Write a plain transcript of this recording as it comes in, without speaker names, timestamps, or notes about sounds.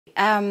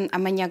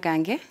Amanya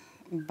gange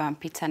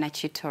bampita na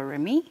Chito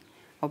Remy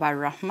oba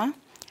Rahma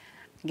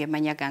ge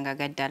manya ganga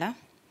gaddala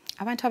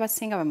abantu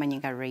abasinga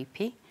bamanyinga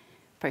Rape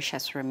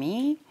Precious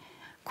Remy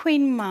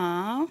Queen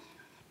Ma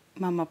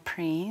Mama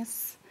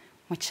Prince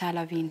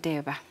Muchala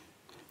Vindeba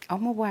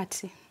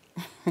omubwati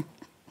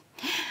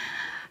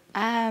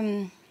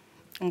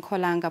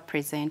nkolanga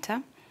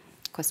presenter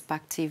ku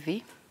Spark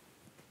TV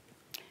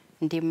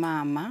ndi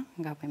mama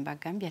nga bwemba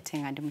gambya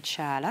tenga ndi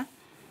muchala.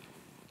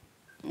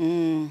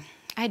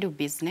 I do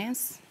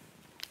business.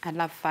 I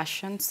love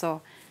fashion,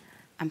 so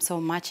I'm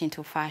so much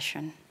into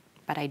fashion,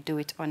 but I do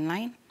it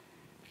online.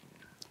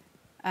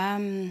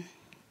 I'm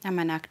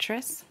an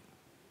actress,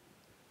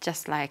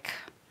 just like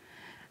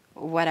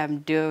what I'm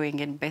doing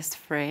in Best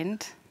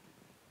Friend.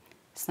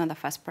 It's not the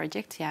first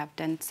project. Yeah, I've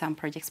done some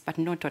projects, but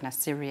not on a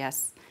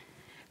serious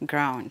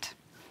ground.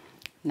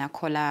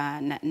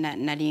 Nakola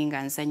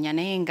nalinga nzanya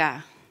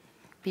nenga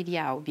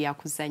bidyao bya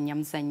kuzanya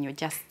mzanyo,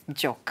 just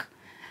joke.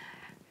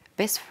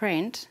 Best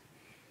Friend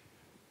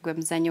gwe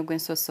mzanyo gwe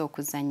nsoso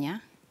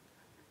okuzanya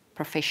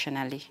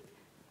professionally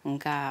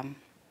nga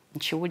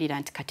nchiwulira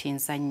nti kati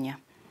nzanya.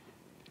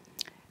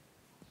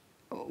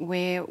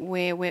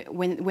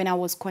 When I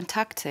was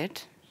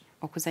contacted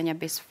okuzanya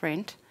Best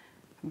Friend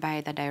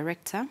by the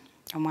director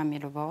Omwami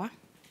Lubowa,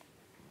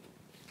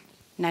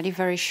 nali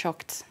very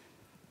shocked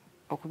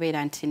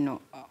okubeera nti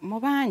no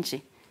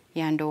mubanji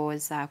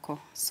yandowoozaako,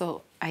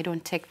 so I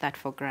don't take that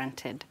for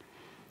granted.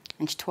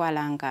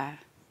 Nchitwalanga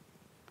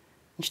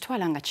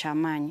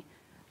chamanyi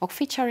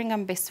okufeaturinga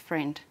mu Best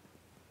Friend,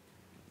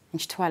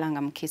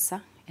 nchitwalanga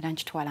mukisa era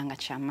nchitwalanga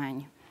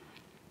chamanyi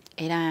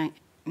era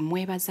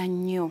mwebaza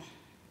nnyo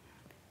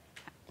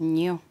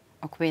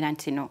okubeera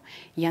nti no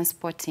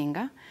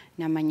yansportinga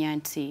namanya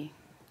nti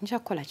nja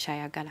kukola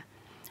kyayagala.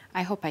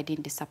 I hope I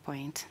didn't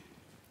disappoint.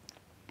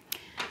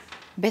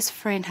 Best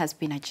Friend has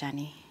been a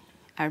journey.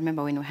 I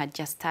remember when we had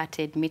just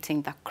started,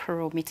 meeting the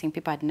crew, meeting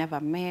people I'd never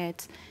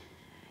met.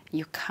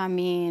 You come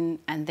in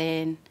and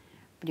then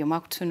you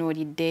mark to know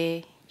the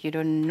day, you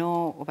don't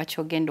know what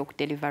you're going to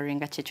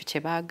delivering at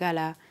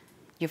Chebagala.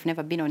 You've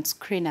never been on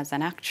screen as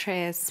an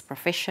actress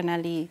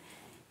professionally.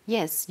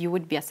 Yes, you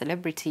would be a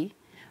celebrity,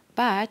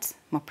 but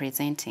more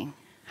presenting.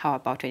 How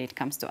about when it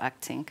comes to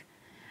acting?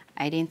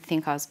 I didn't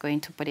think I was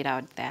going to put it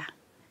out there.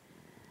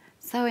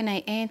 So when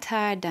I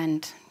entered,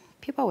 and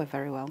people were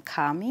very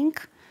welcoming.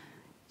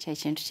 Very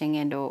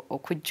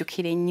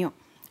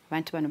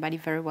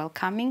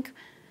welcoming.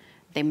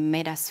 They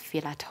made us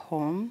feel at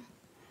home.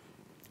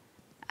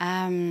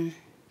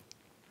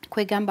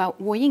 Kwegamba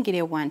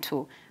woyingire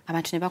wantu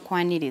abantu ne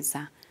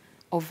bakwaniriza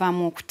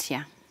ovaamu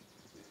okutya.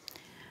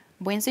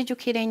 Bwe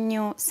nzijukira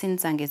ennyo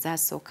sinzange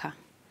ezasooka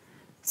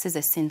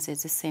size sinze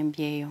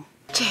ezisembyeyo.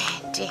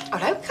 Jente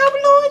olabika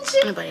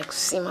bulungi nabale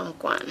kusiima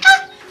mukwano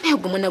naye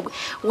gwe mwana gwe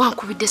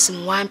wankubidde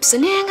simu wampise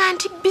naye nga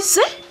nti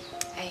bize.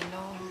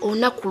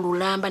 Olunaku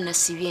lulamba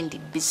nasibye ndi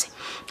bize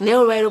naye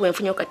olwaliro bwe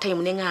nfunye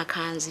okatayimu ne nga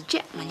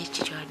akanzije manyi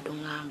kiki ky'owadde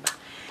oŋŋamba.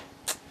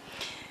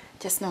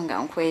 Just know nga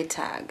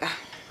nkwetaaga.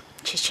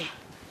 Kiki?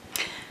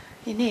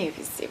 Nina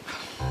ebizibu.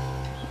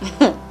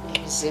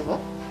 Ebizibu?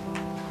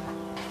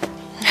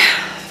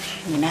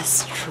 Nina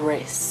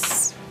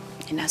stress.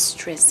 Nina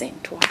stress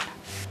entwala.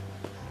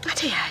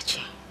 Ate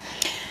yaki?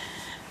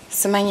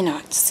 Simanyi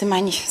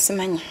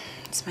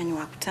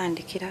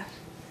wakutandikira.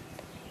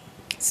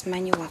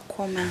 Simanyi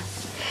wakoma.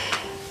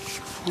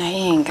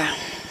 Naye nga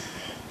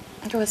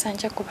ndowooza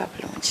nja kuba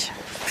bulungi.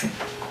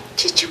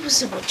 Kiki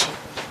buzibu ki?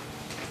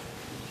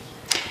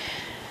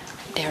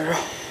 Dero.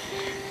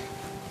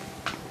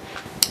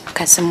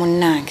 Kasi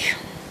munnange.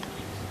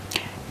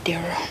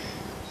 Dero.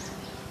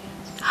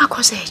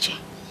 Akoze ki?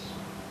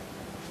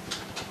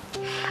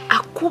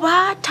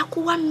 Akuba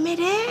takuwa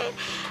mmere?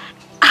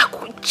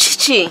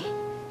 Kiki?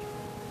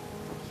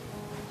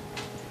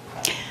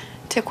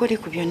 Tekuli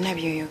ku byonna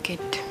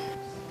by'oyogedde.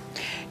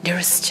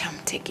 Dero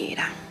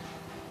sikyamutegeera.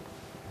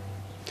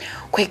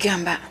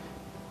 Kwegamba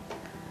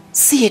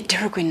si ye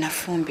Dero gwe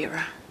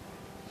nafumbirwa.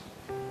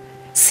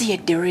 Si ye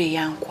Dero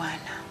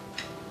eyankwana.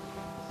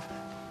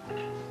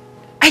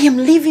 I am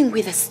living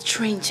with a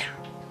stranger.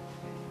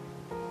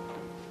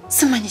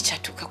 Simanyi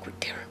kyatuuka ku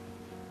Dero.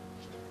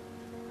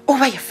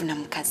 Oba yafuna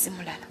mukazi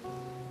mulala.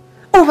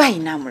 Oba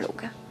ayina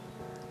amuloga.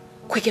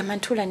 Kwegamba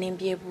ntuula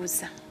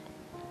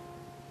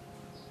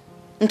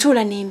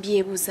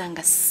n'embyebuuza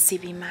nga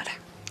sibimala.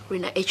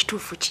 Ryna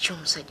ekituufu kiki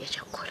omusajja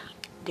ky'akola?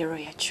 Dero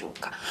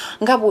yakyuka.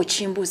 Nga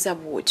bw'okimbuuza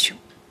bw'otyo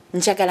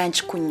njagala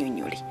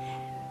nkikunnyonnyole.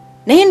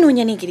 Naye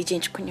nnoonya n'engeri gye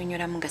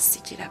nkikunnyonnyolamu nga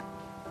sikiraba.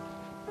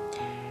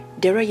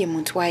 Dero ye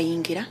muntu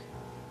ayingira.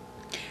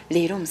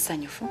 Leero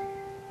musanyufu.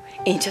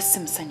 Enkya si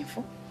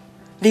musanyufu.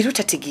 Leero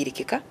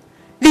tategeerekeka.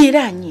 Leero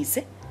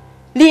anyiize.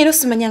 Leero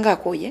simanya nga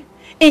akooye.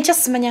 Enkya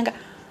simanya nga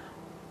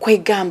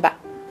kwegamba.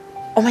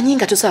 Omanyi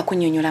nga tosobola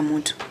kunnyonnyola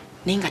muntu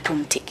naye nga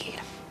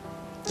tomutegeera.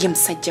 Ye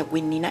musajja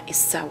gwe nnina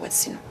essaawa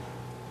zino.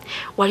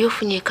 Wali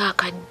ofunyeko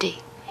akadde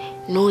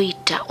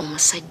n'oyita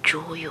omusajja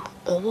oyo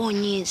oba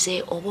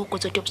onyiize oba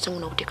okoze otya obusungu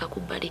n'obuteeka ku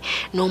bbali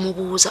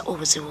n'omubuuza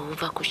obuzibu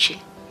buva ku ki?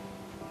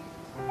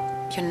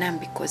 byonna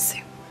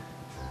mbikoze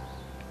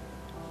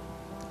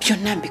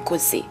byonna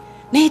mbikoze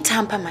naye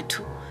tampa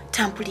matu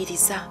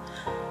tampuliriza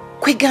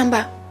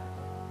kwegamba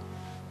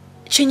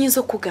kyenyinza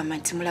okugamba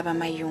nti mulaba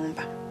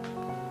mayumba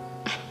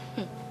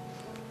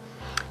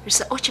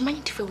Risa okimanyi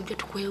nti ffe bujja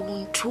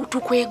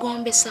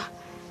tukwegombesa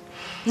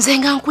nze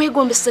nga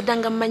nkwegombesa dda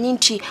nga mmanyi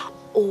nti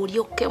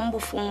olyokke mu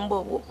bufumbo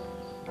obwo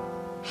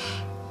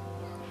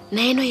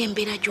naye no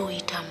yembeera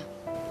gy'oyitamu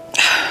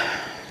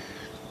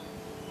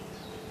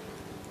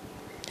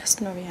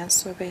asino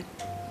byansobera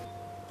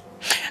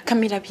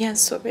Kamira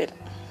byansobera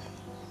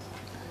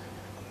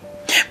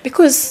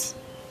because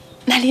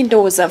nali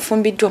ndowooza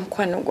nfumbiddwa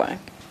omukwano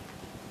gwange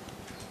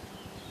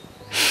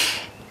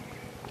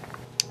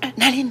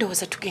nali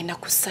ndowooza tugenda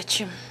kussa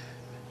kimu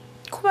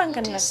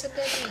kubanga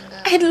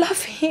I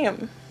love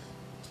him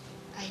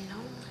I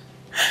know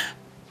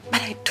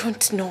but I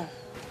don't know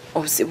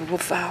obuzibu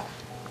buvaawo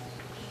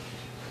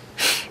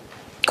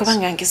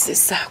kubanga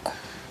ngezesaako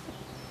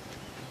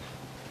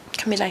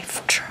Camilla,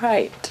 I've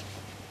tried.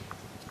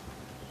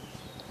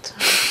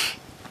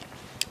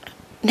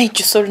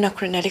 Nejjusa olunaku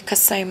lwe naleka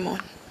Simon.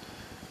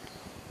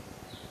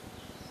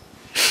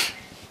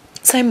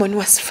 Simon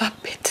was far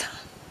better.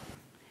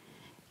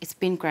 It's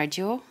been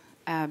gradual.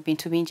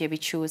 Bintu bingi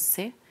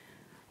ebikyuse.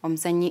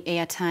 Omuzannyi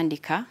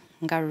eyatandika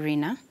nga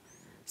Ryna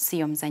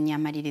si omuzannyi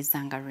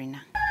amaliriza nga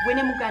Ryna.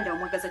 Wene muganda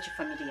omwagaza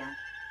kifamilia yange.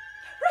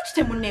 Lwaki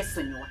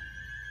temunneesonyiwa?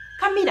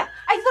 Camilla,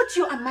 I thought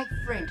you are my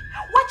friend.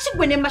 Wachi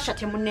gwene masha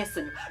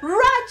temunneesonyiwa?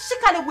 Lwaki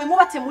kale bwe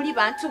muba temuli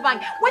bantu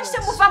bange? Wachi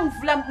temuva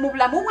mu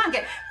bulamu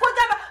bwange?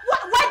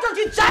 Why don't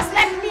you just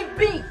let me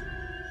be?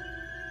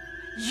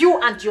 You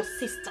and your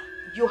sister,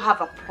 you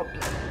have a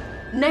problem.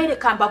 Naire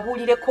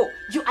kambabuulireko,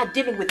 you are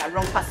dealing with the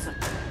wrong person.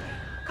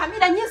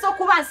 Camilla, nyinza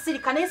okuba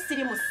nsirika naye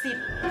siri musiri.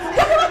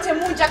 Lwaki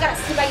temunjagala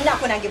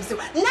sibayinaako nange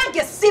buzibu?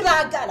 Nange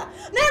sibaagala.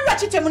 Naye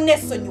lwaki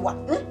temunneesonyiwa?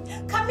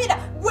 Camilla,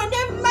 gwene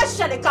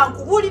masha leka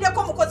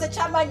nkubuulireko mukoze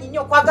ky'amaanyi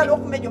nnyo okwagala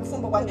okumenya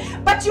obufumbo bwange.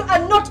 But you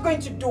are not going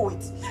to do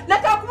it.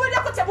 Leka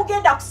nkubuulireko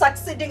temugenda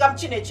kusucceedinga mu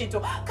kino ekintu.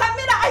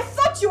 Camilla, I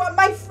thought you were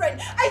my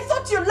friend. I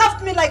thought you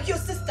loved me like your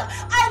sister.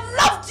 I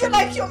loved you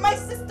like you're my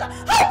sister.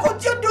 How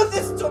could you do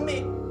this to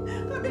me?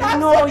 Camilla,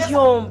 no,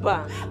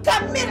 Yomba.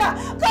 Camilla,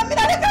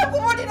 leka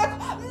nkubuulireko.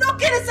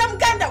 Nokiriza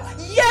muganda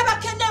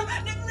yebakene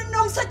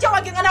n'omusajja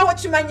wange nga nawe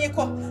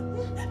okimanyiko.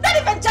 Not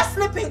even just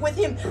sleeping with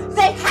him.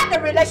 They had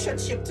a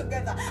relationship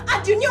together.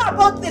 And you knew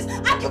about this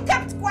and you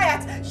kept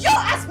quiet. You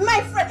as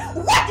my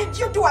friend, what did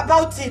you do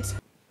about it?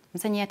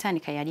 Muzannyi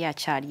yatandika yali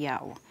akyali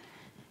awo.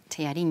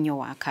 Teyali nnyo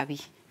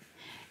wakabi.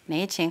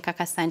 Naye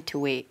kyenkakasa nti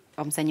we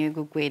omuzannyi we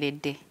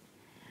gugweredde.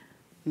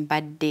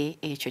 Mbadde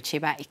ekyo kye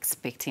ba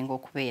expecting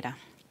okubeera.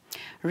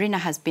 Ryna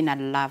has been a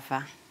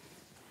lover.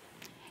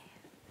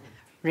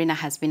 Ryna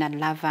has been a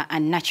lover,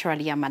 and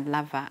naturally I'm a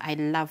lover. I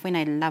love. When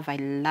I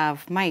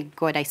love. My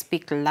God, I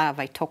speak love.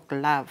 I talk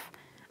love.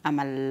 I'm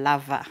a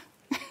lover.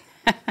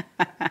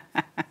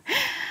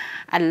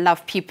 I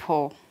love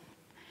people.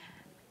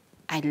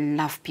 I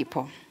love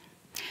people.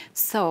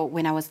 So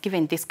when I was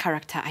given this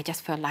character, I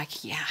just felt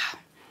like, yeah.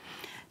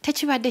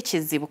 Tekibadde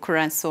kizibu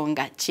kulwa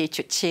nsonga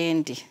kyekyo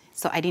kyendi.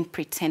 So I didn't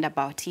pretend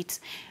about it.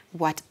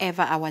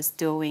 Whatever I was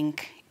doing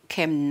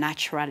came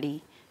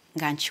naturally.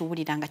 Nga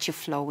nkiwulira nga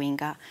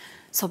kiflowinga.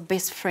 So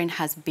Best Friend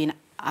has been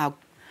a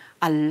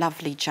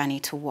lovely journey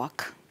to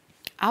walk.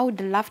 I would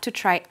love to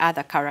try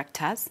other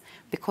characters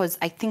because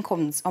I think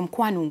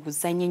omukwano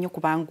nguzannye nnyo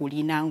kuba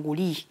ngulina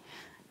nguli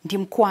ndi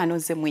mukwano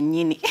ze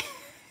mwennyini.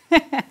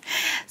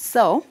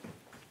 So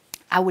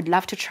I would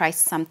love to try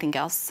something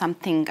else,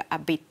 something a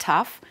bit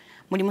tough.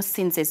 Mulimu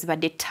scenes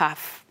ezibadde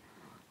tough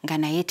nga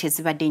naye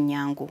tezibadde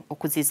nnyangu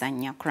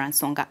okuzizannya kulwa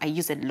nsonga I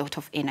use a lot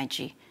of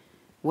energy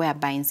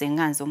whereby nze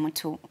nga nze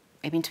omuntu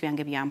ebintu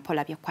byange bya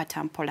mpola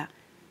byakwata mpola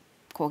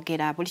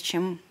kwogera buli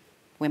kimu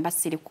wemba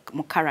siri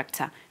mu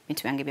character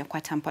bintu byange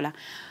byakwata mpola.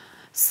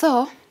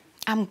 So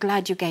I'm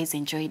glad you guys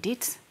enjoyed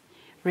it.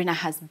 Ryna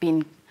has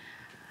been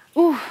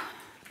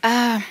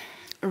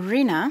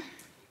Ryna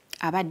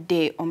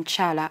abadde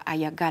omukyala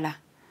ayagala.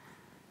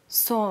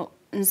 So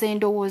nze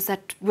ndowooza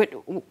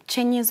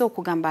kyenyinza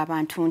okugamba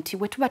abantu nti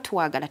bwe tuba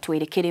tuwagala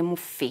twerekeremu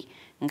ffe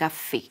nga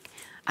ffe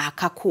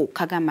akako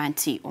kagamba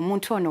nti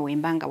omuntu ono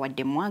wembanga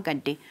wadde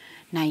mwagadde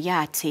naye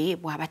ate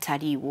bw'aba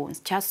taliiwo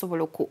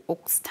kyasobola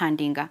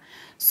okustandinga.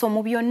 So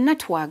mu byonna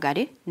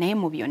twagale naye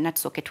mu byonna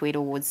tusooke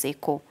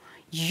twerowoozeeko.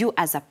 You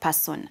as a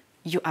person,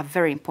 you are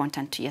very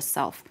important to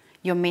yourself.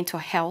 Your mental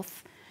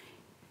health,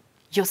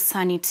 your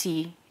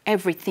sanity,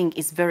 everything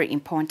is very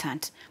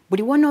important.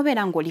 Buli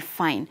wonoobeera ng'oli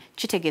fine,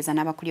 kitegeeza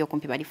n'abakuli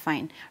okumpi bali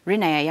fine.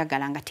 Ryna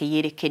yayagala nga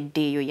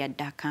teyeerekeddeeyo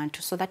yadde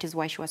akantu. So that is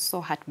why she was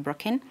so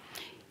heartbroken.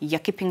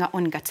 Yakipinga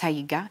on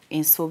gatayiga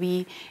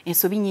ensobi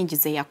nyingi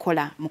ze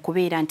yakola mu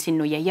kubeera nti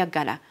nno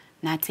yayagala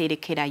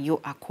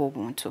n'aterekerayo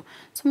ak'obuntu.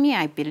 So me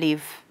I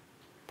believe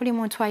buli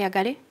muntu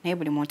ayagale naye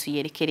buli muntu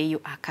yerekereyo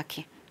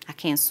akake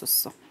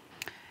ak'ensusso.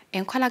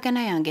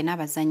 Enkolagana yange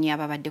n'abazannyi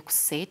ababadde ku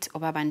set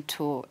oba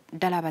abantu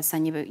ddala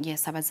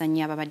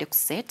abazannyi ababadde ku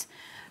set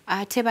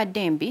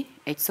tebadde mbi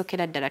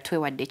ekisookera ddala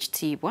twewadde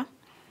ekitiibwa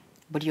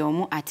buli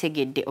omu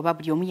ategedde oba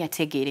buli omu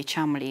yategeera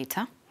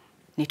ekyamuleeta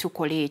ne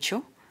tukola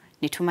ekyo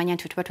ne tumanya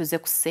nti tuba tuze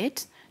ku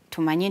set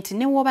tumanye nti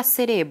ne wooba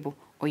serebu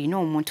oyina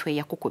omuntu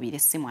eyakukubira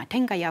essimu ate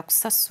nga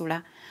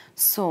yakusasula.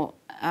 So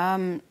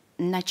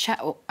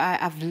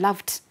I've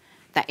loved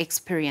the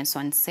experience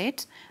on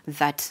set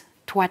that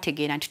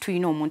twategeera nti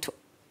tuyina omuntu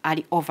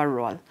ali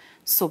overall.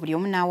 So buli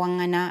omu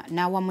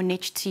n'awamu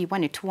n'ekitiibwa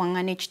ne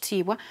tuwaŋŋana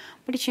ekitiibwa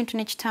buli kintu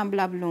ne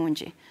kitambula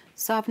bulungi.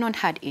 So I've not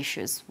had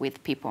issues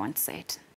with people on set.